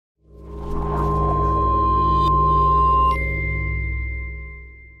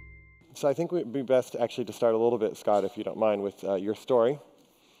So I think it would be best actually to start a little bit, Scott, if you don't mind, with your story.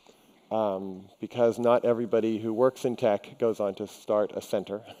 Because not everybody who works in tech goes on to start a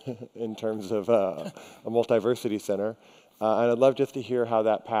center in terms of a multiversity center. And I'd love just to hear how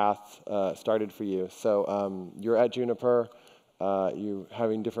that path started for you. So you're at Juniper, you're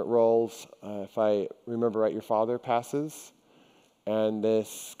having different roles. If I remember right, your father passes, and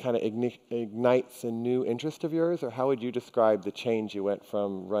this kind of ignites a new interest of yours, or how would you describe the change you went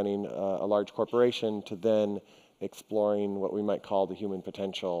from running a large corporation to then exploring what we might call the human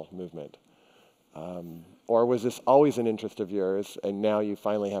potential movement? Or was this always an interest of yours, and now you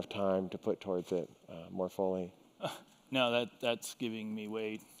finally have time to put towards it more fully? No, that's giving me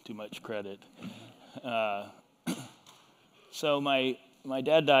way too much credit. So my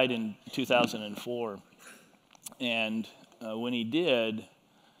dad died in 2004, and when he did,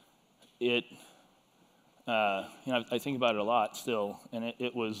 I think about it a lot still, and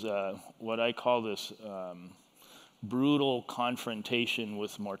it was what I call this brutal confrontation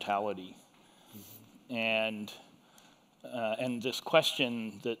with mortality. And this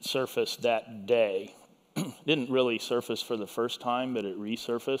question that surfaced that day didn't really surface for the first time, but it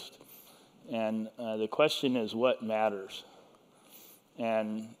resurfaced. And the question is, what matters?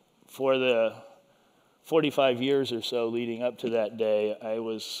 And for the 45 years or so leading up to that day, I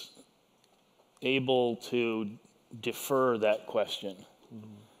was able to defer that question.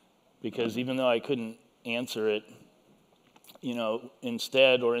 Because even though I couldn't answer it,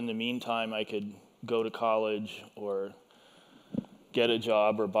 instead or in the meantime, I could go to college or get a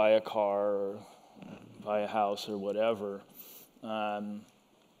job or buy a car or buy a house or whatever. So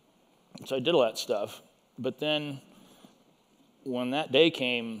I did all that stuff. But then when that day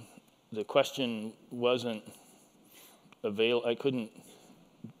came, the question wasn't available. I couldn't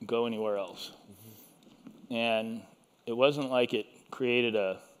go anywhere else. And it wasn't like it created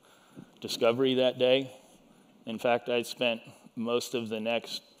a discovery that day. In fact, I spent most of the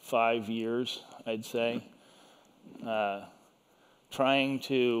next 5 years, I'd say, trying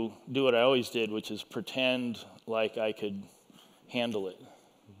to do what I always did, which is pretend like I could handle it.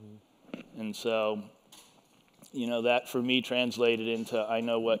 And so, that for me translated into I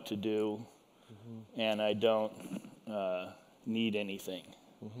know what to do, and I don't need anything.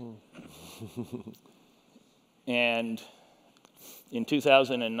 And in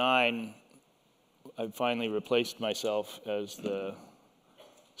 2009, I finally replaced myself as the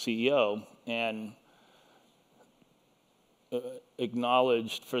CEO and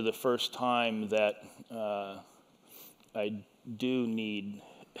acknowledged for the first time that I do need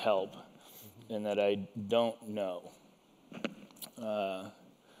help and that I don't know.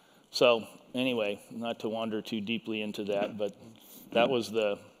 So anyway, not to wander too deeply into that, but that was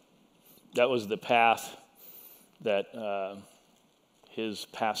the path that his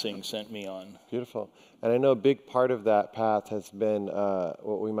passing sent me on. Beautiful. And I know a big part of that path has been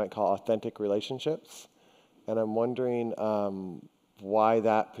what we might call authentic relationships. And I'm wondering why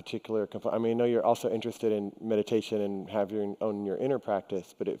that particular component. I mean, I know you're also interested in meditation and have your inner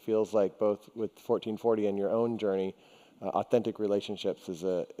practice, but it feels like both with 1440 and your own journey, authentic relationships is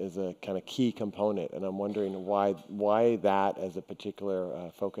a kind of key component. And I'm wondering why that as a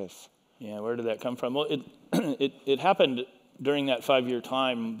particular focus. Yeah, where did that come from? Well, it happened during that 5-year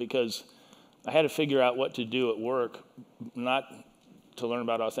time because I had to figure out what to do at work, not to learn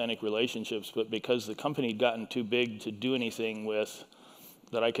about authentic relationships, but because the company had gotten too big to do anything with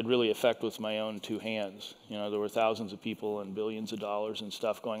that I could really affect with my own two hands. There were thousands of people and billions of dollars and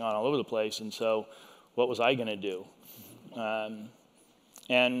stuff going on all over the place, and so what was I going to do?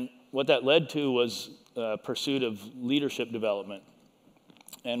 And what that led to was a pursuit of leadership development.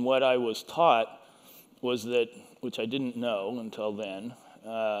 And what I was taught was that, which I didn't know until then,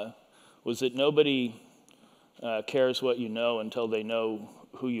 was that nobody cares what you know until they know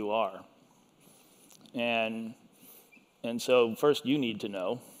who you are. And so first you need to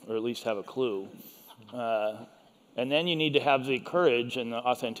know, or at least have a clue. And then you need to have the courage and the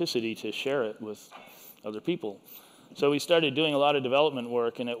authenticity to share it with other people. So we started doing a lot of development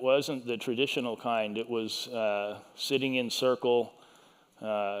work, and it wasn't the traditional kind. It was sitting in circle,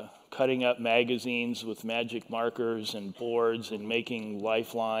 cutting up magazines with magic markers and boards and making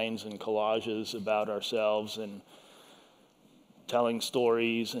lifelines and collages about ourselves and telling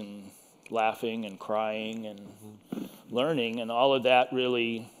stories and laughing and crying and learning, and all of that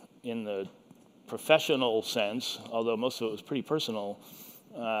really in the professional sense, although most of it was pretty personal,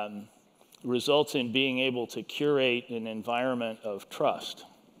 results in being able to curate an environment of trust,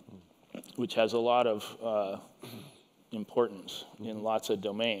 which has a lot of importance in lots of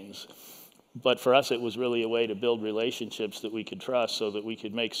domains. But for us, it was really a way to build relationships that we could trust so that we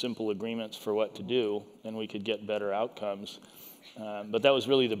could make simple agreements for what to do and we could get better outcomes. But that was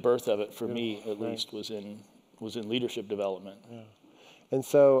really the birth of it for me, at least, was in leadership development. Yeah. And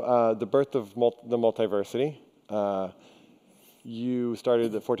so the birth of the Multiversity, you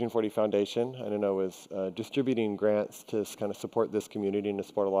started the 1440 Foundation. I don't know, was distributing grants to kind of support this community and to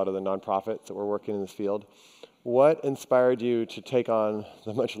support a lot of the nonprofits that were working in this field. What inspired you to take on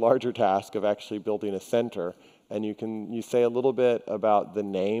the much larger task of actually building a center? And you say a little bit about the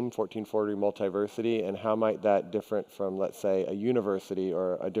name 1440 Multiversity and how might that different from, let's say, a university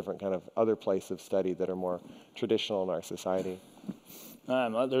or a different kind of other place of study that are more traditional in our society?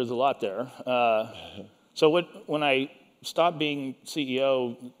 There's a lot there. When I stopped being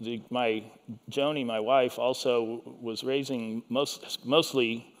CEO, Joni, my wife, also was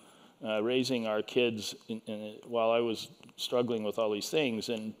mostly raising our kids while I was struggling with all these things,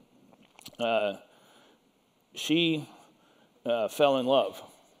 and she fell in love.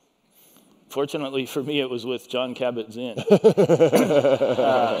 Fortunately for me, it was with John Kabat-Zinn.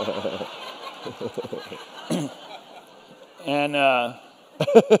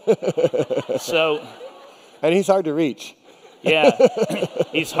 And he's hard to reach. Yeah,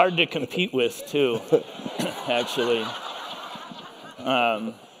 he's hard to compete with too, actually.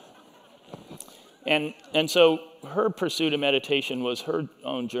 And so her pursuit of meditation was her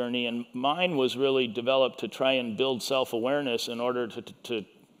own journey, and mine was really developed to try and build self-awareness in order to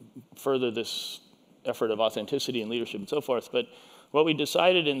further this effort of authenticity and leadership and so forth. But what we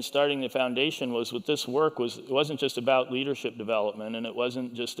decided in starting the foundation was with this work it wasn't just about leadership development, and it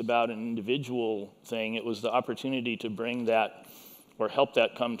wasn't just about an individual thing. It was the opportunity to bring that or help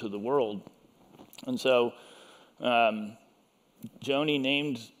that come to the world. And so Joni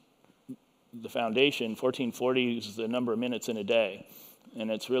named the foundation 1440 is the number of minutes in a day. And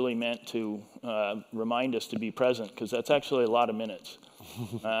it's really meant to remind us to be present, because that's actually a lot of minutes.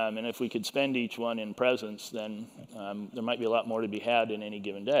 And if we could spend each one in presence, then there might be a lot more to be had in any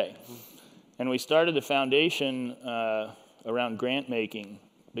given day. And we started the foundation around grant making,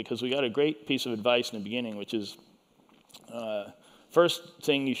 because we got a great piece of advice in the beginning, which is first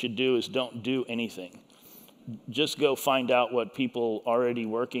thing you should do is don't do anything. Just go find out what people already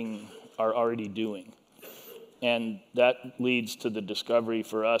working are already doing. And that leads to the discovery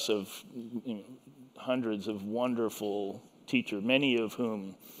for us of hundreds of wonderful teachers, many of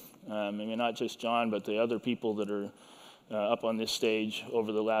whom, not just John, but the other people that are up on this stage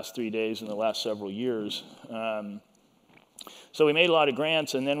over the last 3 days and the last several years. So we made a lot of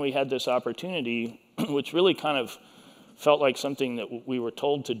grants, and then we had this opportunity, which really kind of felt like something that we were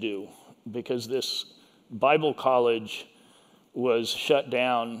told to do, because this Bible college was shut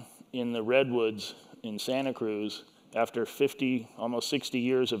down in the Redwoods in Santa Cruz after 50, almost 60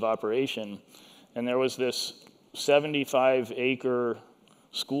 years of operation. And there was this 75-acre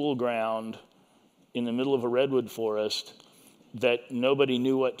school ground in the middle of a redwood forest that nobody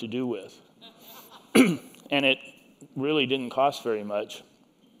knew what to do with. And it really didn't cost very much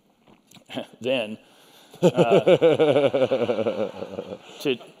then. And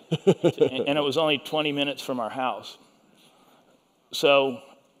it was only 20 minutes from our house. So,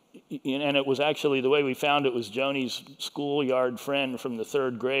 and it was actually, the way we found it was Joni's schoolyard friend from the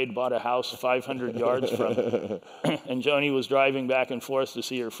 3rd grade bought a house 500 yards from it. And Joni was driving back and forth to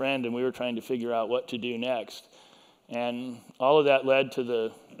see her friend, and we were trying to figure out what to do next. And all of that led to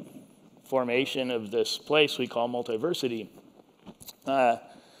the formation of this place we call Multiversity. And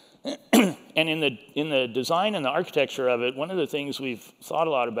in the design and the architecture of it, one of the things we've thought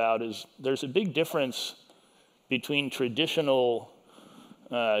a lot about is there's a big difference between traditional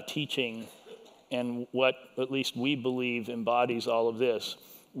teaching and what at least we believe embodies all of this.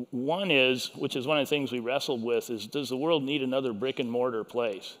 One is, which is one of the things we wrestled with, is does the world need another brick and mortar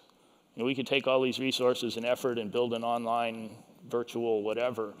place? We could take all these resources and effort and build an online, virtual,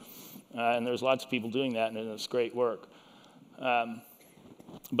 whatever. And there's lots of people doing that, and it's great work.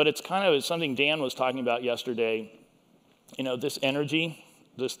 But it's kind of something Dan was talking about yesterday, this energy,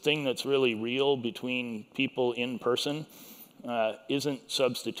 this thing that's really real between people in person, isn't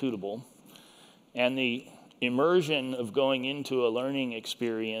substitutable. And the immersion of going into a learning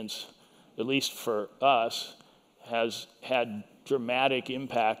experience, at least for us, has had dramatic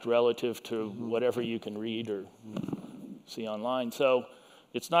impact relative to whatever you can read or see online. So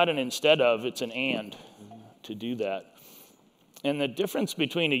it's not an instead of, it's an and to do that. And the difference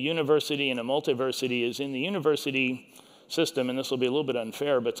between a university and a multiversity is in the university system, and this will be a little bit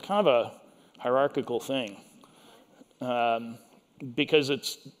unfair, but it's kind of a hierarchical thing. Because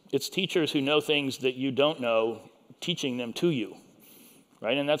it's teachers who know things that you don't know teaching them to you.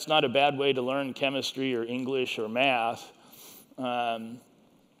 right? And that's not a bad way to learn chemistry or English or math. But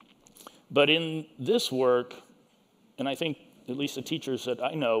in this work, and I think at least the teachers that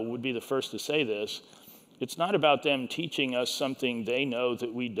I know would be the first to say this, it's not about them teaching us something they know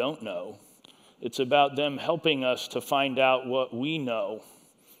that we don't know. It's about them helping us to find out what we know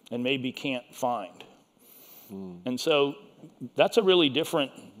and maybe can't find. And so that's a really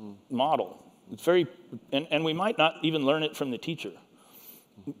different model. It's very, and we might not even learn it from the teacher.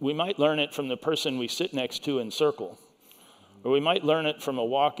 We might learn it from the person we sit next to in circle, or we might learn it from a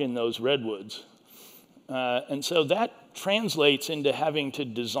walk in those redwoods. And so that translates into having to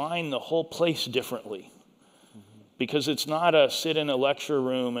design the whole place differently, because it's not a sit in a lecture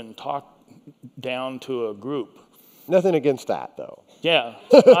room and talk down to a group. Nothing against that, though. Yeah,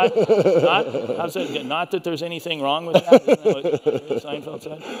 not that there's anything wrong with that, isn't that what Seinfeld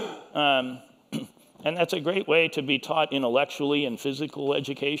said? And that's a great way to be taught intellectually and physical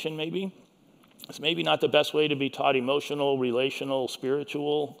education, maybe. It's maybe not the best way to be taught emotional, relational,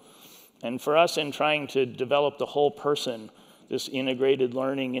 spiritual. And for us, in trying to develop the whole person, this integrated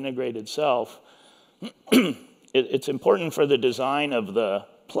learning, integrated self, it's important for the design of the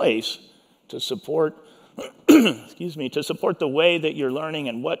place to support excuse me, to support the way that you're learning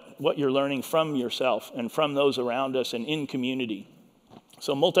and what you're learning from yourself and from those around us and in community.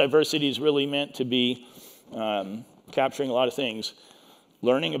 So multiversity is really meant to be capturing a lot of things,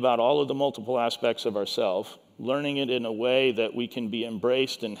 learning about all of the multiple aspects of ourselves, learning it in a way that we can be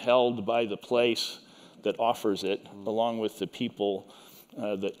embraced and held by the place that offers it, along with the people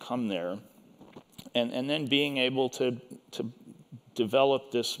that come there, and then being able to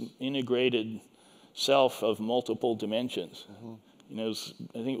develop this integrated self of multiple dimensions. You know,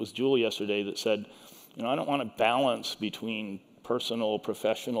 I think it was Julie yesterday that said, you know, I don't want to balance between personal,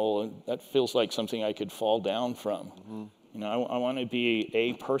 professional, and that feels like something I could fall down from. You know, I want to be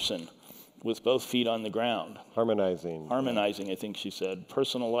a person with both feet on the ground. Harmonizing. Harmonizing, I think she said.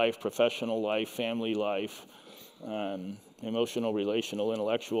 Personal life, professional life, family life, emotional, relational,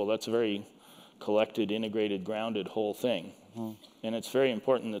 intellectual. That's a very collected, integrated, grounded whole thing. And it's very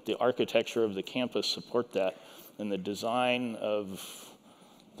important that the architecture of the campus support that, and the design of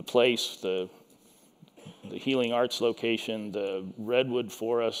the place, the healing arts location, the redwood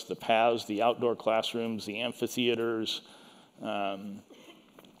forest, the paths, the outdoor classrooms, the amphitheaters, the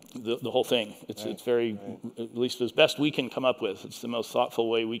whole thing. It's very, at least as best we can come up with, it's the most thoughtful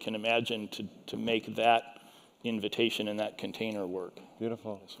way we can imagine to make that invitation and that container work.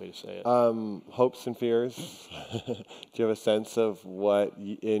 Beautiful. That's the way to say it. Hopes and fears. Do you have a sense of what,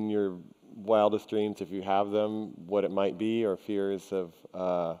 in your wildest dreams, if you have them, what it might be, or fears of?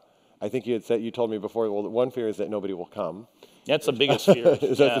 I think you had said, you told me before. Well, one fear is that nobody will come. That's the biggest fear.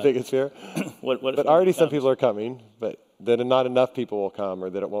 Is that the biggest fear? What but already some people are coming, but that not enough people will come,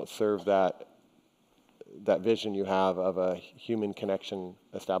 or that it won't serve that vision you have of a human connection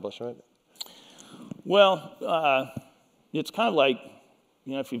establishment. Well, it's kind of like,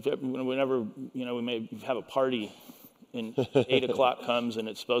 you know, if you've whenever, you know, we may have a party and 8 o'clock comes and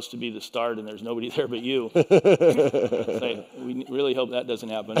it's supposed to be the start and there's nobody there but you. Say, we really hope that doesn't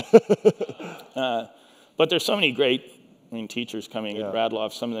happen. But there's so many great, teachers coming. Yeah. Rattle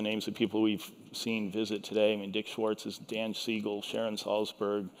off some of the names of people we've seen visit today. Dick Schwartz is Dan Siegel, Sharon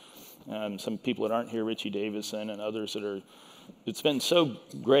Salzberg, some people that aren't here, Richie Davison, and others that are. It's been so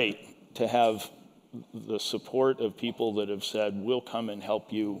great to have the support of people that have said, we'll come and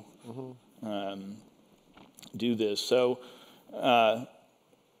help you do this. So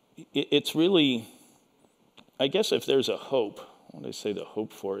it's really, I guess if there's a hope, what I say the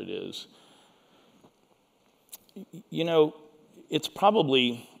hope for it is, you know, it's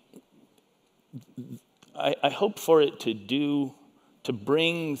probably, I hope for it to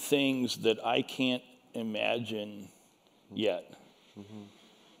bring things that I can't imagine yet,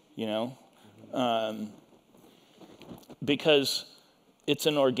 you know? Because it's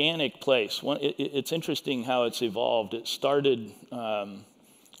an organic place. It's interesting how it's evolved. It started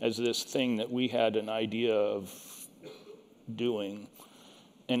as this thing that we had an idea of doing,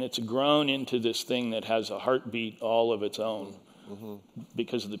 and it's grown into this thing that has a heartbeat all of its own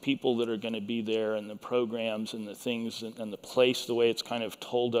because of the people that are going to be there and the programs and the things and the place, the way it's kind of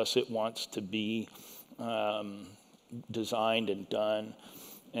told us it wants to be designed and done.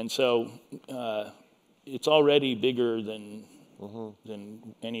 And so it's already bigger than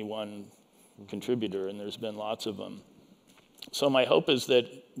any one contributor, and there's been lots of them. So my hope is that,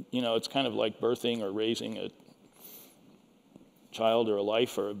 you know, it's kind of like birthing or raising a child or a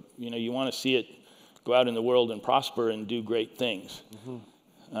life, or, you know, you want to see it go out in the world and prosper and do great things.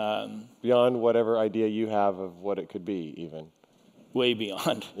 Beyond whatever idea you have of what it could be, even. way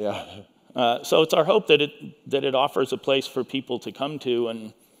beyond. Yeah. So it's our hope that it offers a place for people to come to.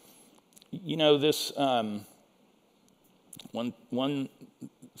 And, you know, this one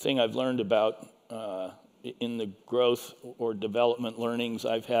thing I've learned about in the growth or development learnings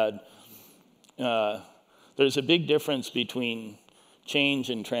I've had, there's a big difference between change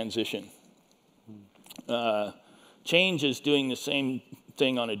and transition. Change is doing the same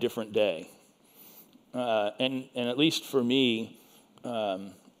thing on a different day. And at least for me,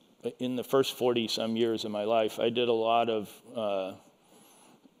 in the first 40-some years of my life, I did a lot of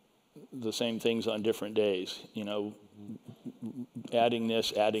the same things on different days, you know, adding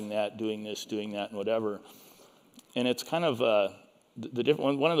this, adding that, doing this, doing that, and whatever. And it's kind of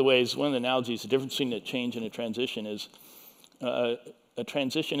one of the analogies, the difference between a change and a transition is a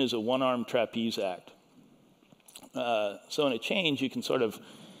transition is a one-armed trapeze act. So in a change, you can sort of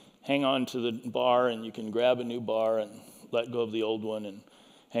hang on to the bar, and you can grab a new bar and let go of the old one, and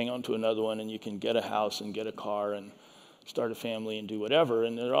hang on to another one, and you can get a house and get a car and start a family and do whatever.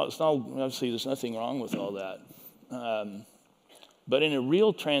 And obviously, there's nothing wrong with all that. But in a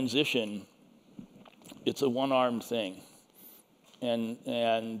real transition, it's a one-armed thing.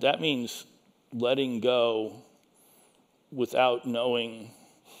 And that means letting go without knowing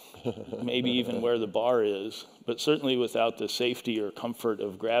maybe even where the bar is, but certainly without the safety or comfort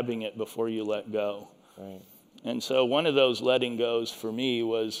of grabbing it before you let go. Right. And so one of those letting goes for me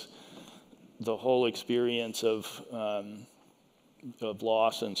was the whole experience of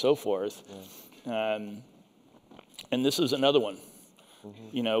loss and so forth. Yeah. And this is another one.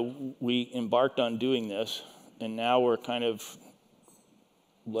 Mm-hmm. You know, we embarked on doing this, and now we're kind of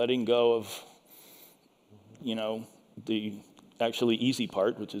letting go of, you know, the actually easy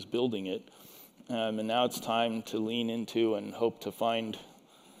part, which is building it. And now it's time to lean into and hope to find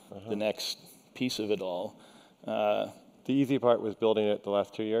the next piece of it all. The easy part was building it the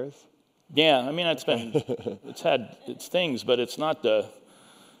last 2 years? Yeah, I mean, it's had its things, but it's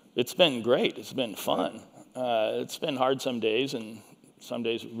been great. It's been fun. It's been hard some days, and some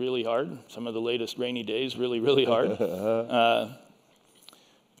days really hard. Some of the latest rainy days really, really hard.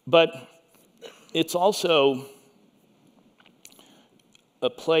 But it's also a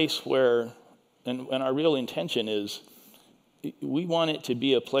place where, and our real intention is, we want it to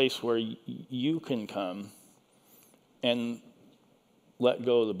be a place where you can come and let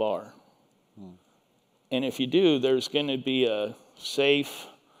go of the bar. And if you do, there's going to be a safe,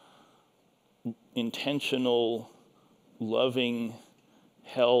 intentional, loving,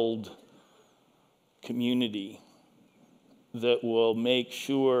 held community that will make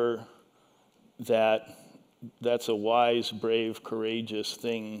sure that that's a wise, brave, courageous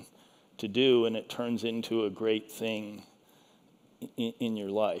thing to do, and it turns into a great thing in your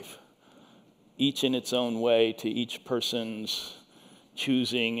life. Each in its own way, to each person's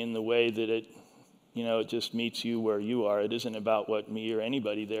choosing in the way that it just meets you where you are. It isn't about what me or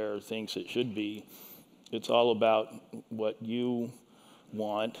anybody there thinks it should be. It's all about what you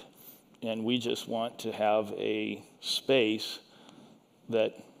want, and we just want to have a space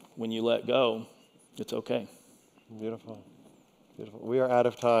that when you let go, it's okay. Beautiful. Beautiful. We are out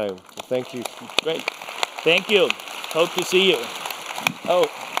of time. Thank you. Great. Thank you. Hope to see you. Oh,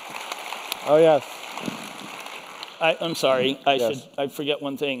 yes. I'm sorry. Yes. I forget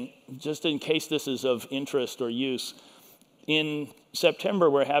one thing. Just in case this is of interest or use, in September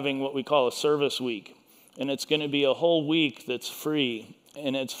we're having what we call a service week, and it's going to be a whole week that's free,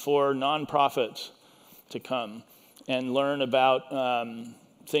 and it's for nonprofits to come and learn about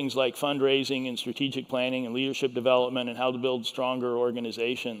things like fundraising and strategic planning and leadership development and how to build stronger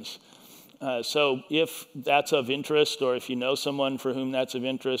organizations. So if that's of interest, or if you know someone for whom that's of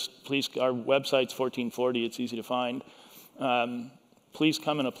interest, please, our website's 1440, it's easy to find. Please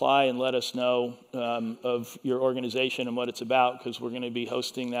come and apply and let us know of your organization and what it's about, because we're going to be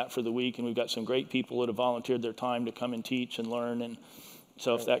hosting that for the week, and we've got some great people that have volunteered their time to come and teach and learn. And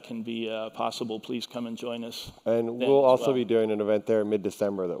so if that can be possible, please come and join us. And we'll also be doing an event there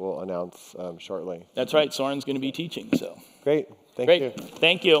mid-December that we'll announce shortly. That's right. Soren's going to be teaching. So great. Thank you.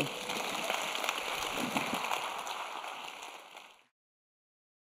 Thank you.